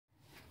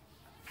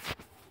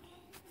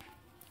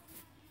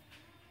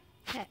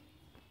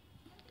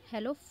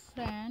Hello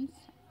friends,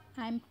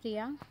 I am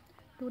Priya.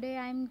 Today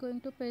I am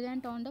going to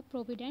present on the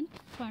Provident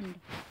Fund.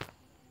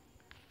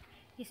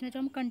 इसमें जो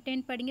हम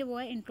content पढ़ेंगे वो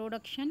है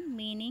introduction,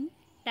 meaning,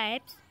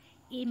 types,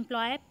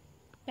 employ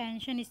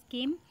pension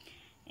scheme,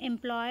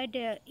 employed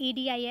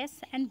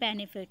EDIS and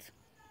benefits.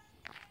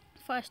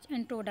 First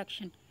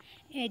introduction.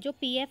 जो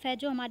PF है,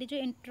 जो हमारी जो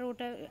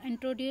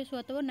इंट्रोड्यूस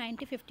हुआ था वो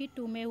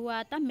 1952 में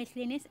हुआ था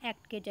मिसलेनियस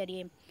एक्ट के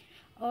जरिए।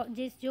 और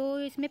जो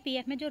इसमें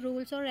PF में जो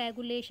रूल्स और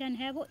रेगुलेशन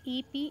है वो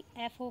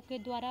EPFO के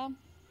द्वारा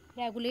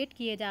रेगुलेट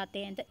किए जाते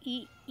हैं।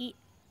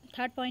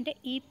 थर्ड पॉइंट है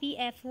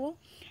EPFO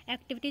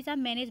activities are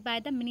manage by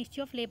the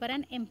ministry of labour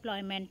and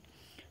employment.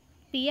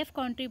 PF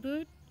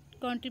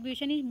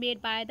contribution is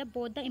made by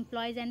both the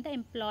employees and the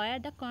employer.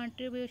 The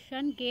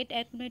contribution get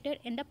accumulated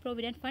in the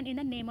provident fund in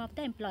the name of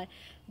the employer.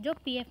 जो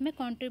PF में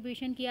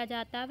contribution किया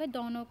जाता है वह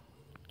दोनों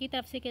की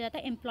तरफ से किया जाता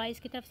है,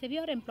 एम्प्लॉयज़ की तरफ से भी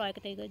और एम्प्लॉय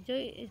की तरफ से। जो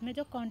इसमें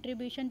जो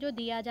कंट्रीब्यूशन जो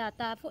दिया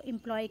जाता है वो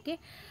एम्प्लॉय के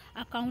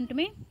अकाउंट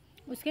में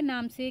उसके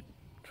नाम से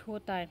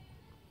होता है।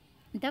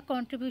 The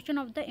contribution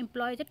of the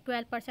employ is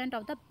 12%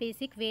 of the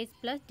basic veg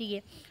plus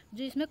DA।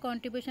 जो इसमें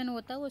कॉन्ट्रीब्यूशन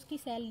होता है वो उसकी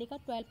सैलरी का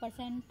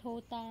 12%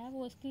 होता है,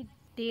 वो उसकी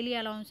डेली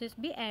अलाउंसेस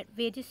भी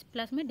वेजेस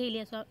प्लस में डेली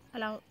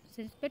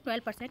अलाउंसेस पे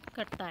 12%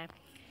 करता है।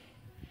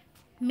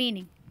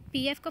 मीनिंग,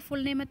 PF का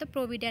फुल नेम है तो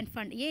प्रोविडेंट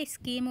फंड। ये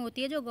स्कीम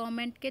होती है जो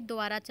गवर्नमेंट के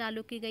द्वारा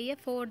चालू की गई है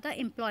फॉर द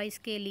एम्प्लॉयज़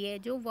के लिए,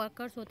 जो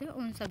वर्कर्स होते हैं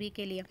उन सभी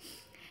के लिए,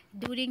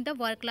 during the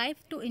work life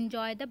to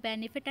enjoy the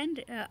benefit and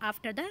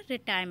after the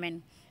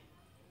retirement.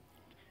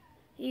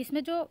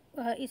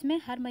 इसमें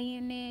हर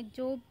महीने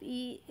जो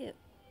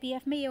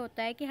PF में ये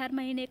होता है कि हर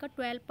महीने का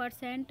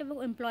 12%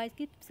 वो एम्प्लॉयज़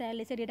की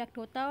सैलरी से डिडक्ट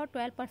होता है और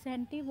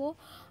 12% ही वो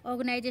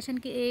ऑर्गेनाइजेशन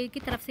की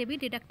तरफ से भी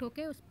डिडक्ट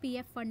होकर उस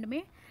PF फंड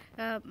में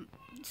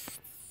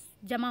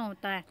जमा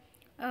होता है।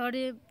 और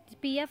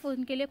PF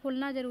उनके लिए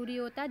खुलना ज़रूरी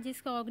होता है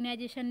जिसका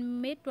ऑर्गेनाइजेशन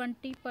में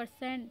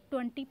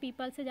 20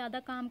 पीपल से ज़्यादा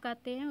काम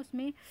करते हैं,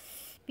 उसमें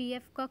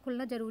PF का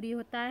खुलना ज़रूरी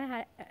होता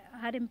है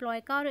हर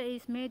एम्प्लॉय का। और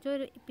इसमें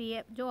जो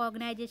PF जो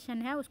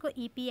ऑर्गेनाइजेशन है उसको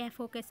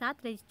EPFO के साथ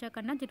रजिस्टर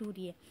करना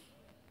ज़रूरी है।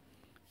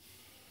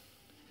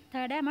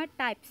 थर्ड है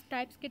हमारे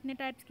टाइप्स कितने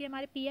टाइप्स की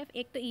हमारे PF,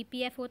 एक तो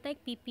EPF होता है, एक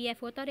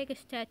PPF होता है और एक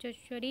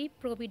statutory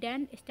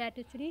provident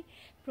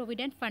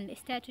fund.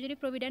 Statutory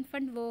provident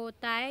fund वो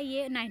होता है,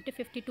 ये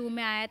 1952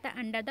 में आया था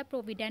अंडर द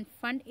प्रोविडेंट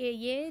फंड।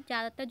 ये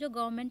ज़्यादातर जो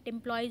गवर्नमेंट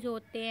एम्प्लॉयज़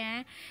होते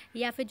हैं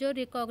या फिर जो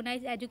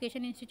रिकॉग्नाइज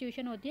एजुकेशन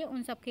इंस्टीट्यूशन होती है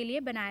उन सब के लिए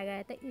बनाया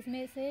गया था।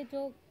 इसमें से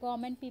जो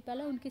गवर्नमेंट पीपल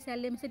है उनकी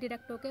सैलरी में से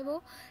डिडक्ट होकर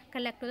वो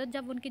कलेक्ट होता है।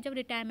 जब उनकी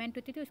रिटायरमेंट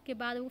होती थी उसके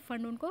बाद वो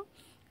फंड उनको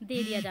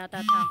दे दिया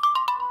जाता था।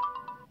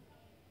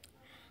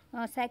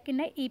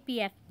 सेकंड है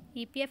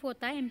EPF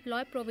होता है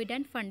एम्प्लॉय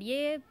प्रोविडेंट फंड।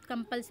 ये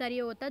कंपलसरी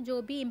होता है,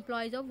 जो भी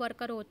एम्प्लॉयज़ ऑफ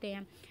वर्कर होते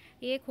हैं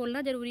ये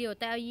खोलना ज़रूरी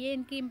होता है। ये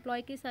इनकी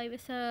एम्प्लॉय की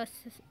सर्विस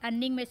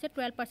अर्निंग में से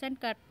 12%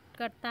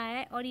 करता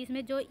है। और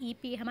इसमें जो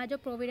हमारा जो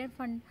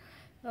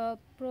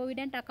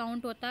प्रोविडेंट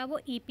अकाउंट होता है वो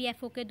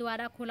EPFO के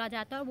द्वारा खोला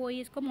जाता है और वो ही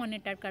इसको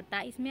मॉनिटर करता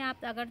है। इसमें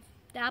आप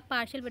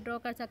पार्शियल विड्रॉ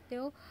कर सकते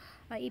हो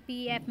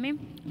EPF में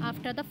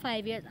आफ्टर द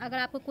 5 ईयर्स। अगर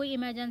आपको कोई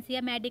इमरजेंसी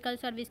या मेडिकल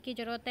सर्विस की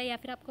ज़रूरत है या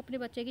फिर आपको अपने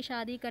बच्चे की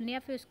शादी करनी है या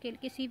फिर उसके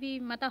किसी भी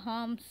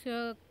होम्स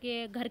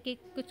के घर के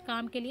कुछ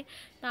काम के लिए,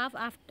 तो आप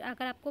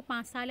अगर आपको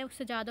 5 साल या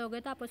उससे ज़्यादा हो गए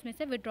तो आप उसमें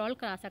से विड्रॉल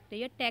करा सकते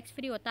हो। ये टैक्स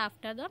फ्री होता है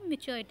आफ्टर द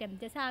मैच्योरिटी।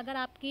 जैसे अगर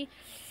आपकी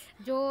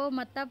जो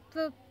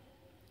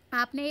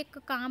आपने एक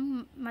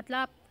काम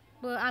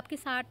आपकी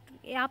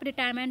आप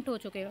रिटायरमेंट हो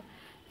चुके हो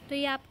तो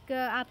ये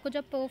आपको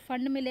जब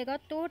फंड मिलेगा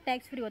तो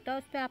टैक्स फ्री होता है,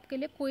 उस पर आपके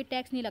लिए कोई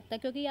टैक्स नहीं लगता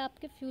क्योंकि ये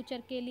आपके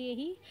फ्यूचर के लिए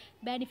ही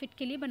बेनिफिट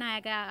के लिए बनाया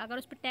गया। अगर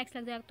उस पर टैक्स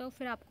लग जाएगा तो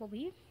फिर आपको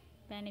भी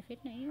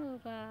बेनिफिट नहीं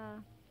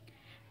होगा।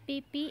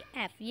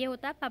 PPF ये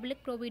होता है पब्लिक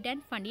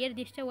प्रोविडेंट फंड। ये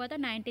रजिस्टर हुआ था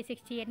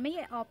 1968 में।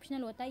 ये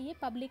ऑप्शनल होता है, ये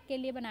पब्लिक के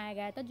लिए बनाया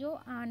गया था। जो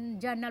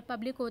जनरल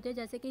पब्लिक होते हैं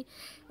जैसे कि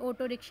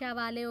ऑटो रिक्शा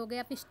वाले हो गए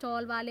या फिर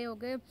स्टॉल वाले हो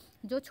गए,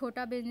 जो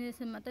छोटा बिजनेस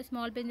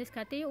स्मॉल बिजनेस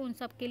करते हैं, उन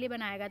सब के लिए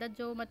बनाया गया था,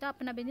 जो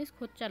अपना बिजनेस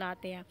खुद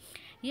चलाते हैं।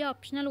 ये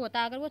ऑप्शनल होता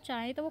है, अगर वो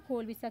चाहें तो वो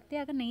खोल भी सकते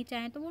हैं, अगर नहीं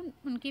चाहें तो वो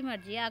उनकी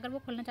मर्जी है। अगर वो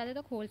खोलना चाहते हैं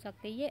तो खोल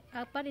सकते हैं। ये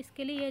पर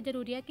इसके लिए ये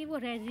ज़रूरी है कि वो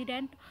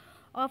रेजिडेंट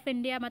ऑफ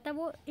इंडिया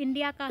वो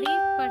इंडिया का ही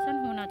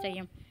पर्सन होना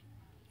चाहिए।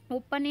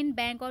 ओपन इन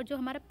बैंक, और जो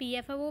हमारा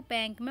PF है वो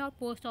बैंक में और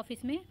पोस्ट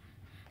ऑफिस में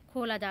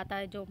खोला जाता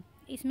है। जो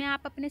इसमें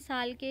आप अपने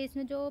साल के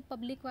इसमें जो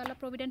पब्लिक वाला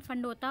प्रोविडेंट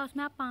फंड होता है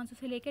उसमें आप 500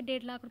 से लेकर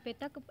 1.5 लाख रुपए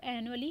तक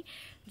एनुअली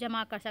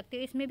जमा कर सकते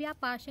हो। इसमें भी आप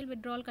पार्शियल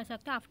विड्रॉल कर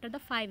सकते हो after the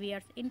 5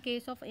 years in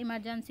case of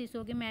emergencies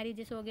हो गए,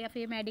 मैरिजेस हो गए या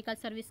फिर मेडिकल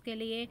सर्विस के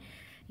लिए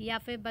या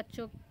फिर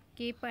बच्चों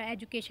के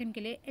एजुकेशन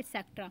के लिए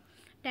etcetera.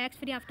 Tax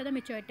free after the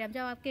maturity. जब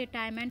आपकी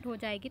रिटायरमेंट हो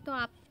जाएगी तो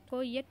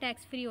आपको ये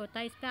टैक्स फ्री होता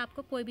है, इस पर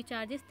आपको कोई भी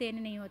चार्जेस देने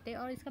नहीं होते।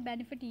 और इसका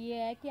बेनिफिट ये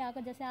है कि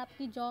अगर जैसे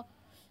आपकी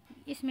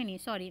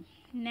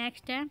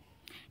नेक्स्ट है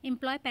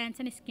एम्प्लॉय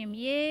पेंशन स्कीम।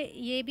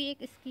 ये भी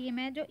एक स्कीम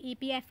है जो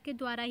EPF के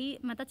द्वारा ही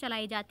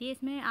चलाई जाती है।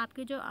 इसमें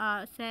आपकी जो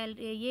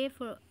सैलरी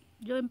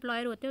जो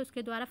एम्प्लॉयर होते हैं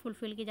उसके द्वारा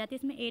फुलफिल की जाती है।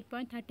 इसमें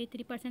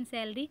 8.33%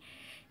 सैलरी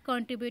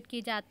कंट्रीब्यूट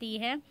की जाती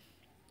है।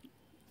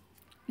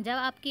 जब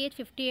आपकी एज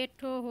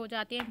 58 हो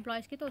जाती है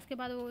एम्प्लॉयज़ की तो उसके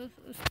बाद वो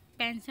उस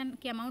पेंशन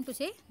की अमाउंट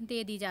उसे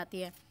दे दी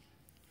जाती है।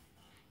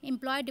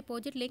 Employ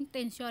deposit linked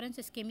insurance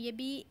scheme, ये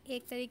भी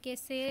एक तरीके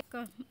से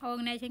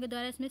ऑर्गेनाइजेशन के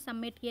द्वारा इसमें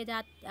सबमिट किए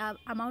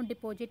अमाउंट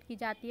डिपॉजिट की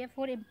जाती है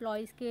फॉर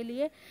एम्प्लॉयज़ के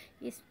लिए।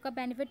 इसका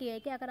बेनिफिट ये है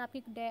कि अगर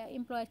आपकी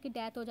एम्प्लॉयज़ की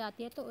डेथ हो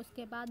जाती है तो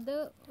उसके बाद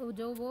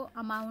जो वो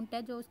अमाउंट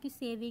है, जो उसकी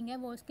सेविंग है,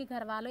 वो उसके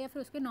घर वालों या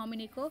फिर उसके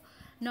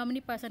नॉमिनी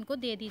पर्सन को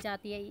दे दी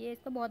जाती है। ये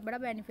इसका बहुत बड़ा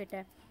बेनिफिट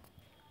है।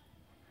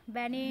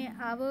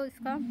 अब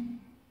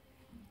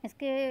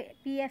इसके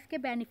पीएफ के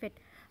benefit,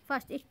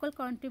 first equal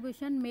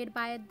contribution made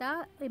by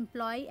the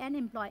employ and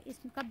employ.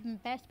 इसका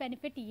बेस्ट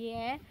बेनिफिट ये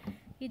है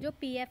कि जो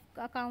पीएफ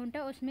अकाउंट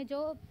है उसमें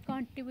जो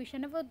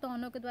कंट्रीब्यूशन है वो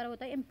दोनों के द्वारा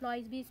होता है।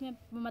 एम्प्लॉयज़ भी इसमें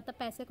मतलब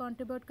पैसे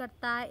कंट्रीब्यूट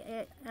करता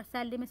है,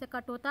 सैलरी में से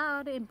कट होता है,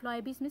 और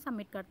एम्प्लॉय भी इसमें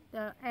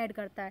ऐड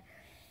करता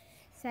है।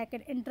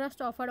 Second,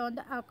 interest offered on the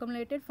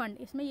accumulated fund.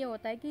 इसमें ये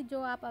होता है कि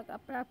जो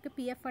आपके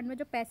पीएफ फंड में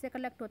जो पैसे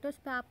कलेक्ट होते हैं उस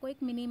पर आपको एक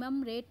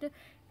मिनिमम रेट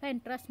का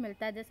इंटरेस्ट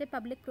मिलता है। जैसे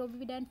पब्लिक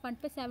प्रोविडेंट फंड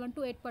पे 7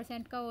 to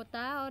 8% का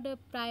होता है,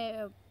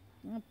 और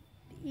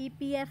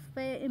ईपीएफ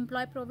पे,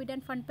 एम्प्लॉय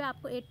प्रोविडेंट फंड पे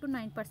आपको 8 to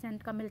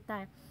 9% का मिलता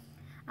है।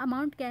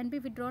 Amount can be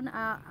withdrawn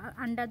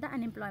under the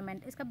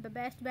unemployment. इसका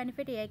बेस्ट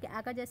बेनिफिट ये है कि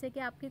अगर जैसे कि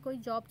आपकी कोई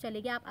जॉब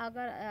चलेगी,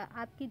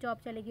 आपकी जॉब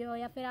चलेगी हो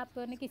या फिर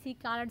आपने किसी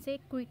कारण से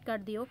क्विट कर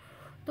दी हो,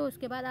 तो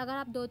उसके बाद अगर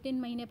आप 2-3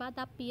 महीने बाद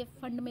आप पीएफ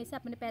फंड में से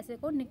अपने पैसे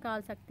को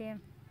निकाल सकते हैं।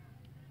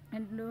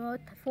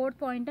 फोर्थ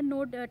पॉइंट है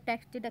नो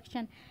टैक्स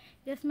डिडक्शन।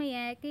 इसमें यह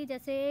है कि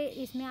जैसे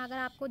इसमें अगर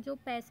आपको जो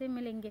पैसे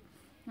मिलेंगे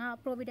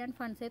प्रोविडेंट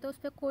फंड से, तो उस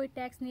पर कोई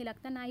टैक्स नहीं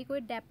लगता, ना ही कोई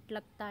डेप्ट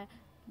लगता है।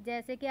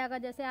 जैसे कि अगर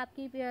जैसे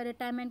आपकी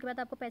रिटायरमेंट के बाद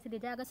आपको पैसे दिए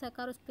जाए, अगर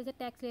सरकार उस पर से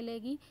टैक्स ले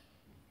लेगी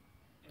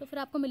तो फिर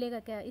आपको मिलेगा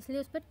क्या, इसलिए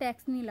उस पर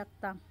टैक्स नहीं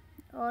लगता।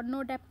 और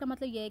नो डेप्ट का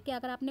मतलब ये है कि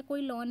अगर आपने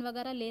कोई लोन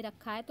वगैरह ले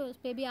रखा है तो उस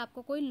पर भी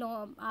आपको कोई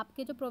लोन,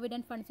 आपके जो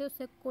प्रोविडेंट फंड से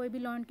उससे कोई भी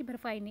लोन की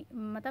भरपाई नहीं,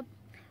 मतलब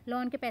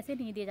लोन के पैसे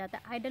नहीं दिए जाते।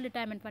 आइडल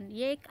रिटायरमेंट फंड,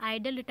 ये एक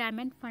आइडल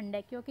रिटायरमेंट फंड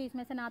है क्योंकि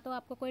इसमें से ना तो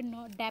आपको कोई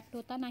नो डेप्ट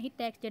होता, ना ही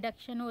टैक्स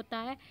डिडक्शन होता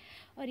है,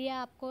 और ये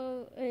आपको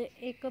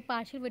एक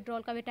पार्शियल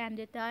विड्रॉल का भी टाइम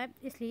देता है,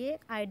 इसलिए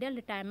आइडल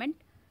रिटायरमेंट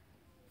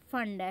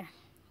फंड है।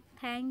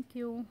 Thank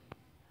you.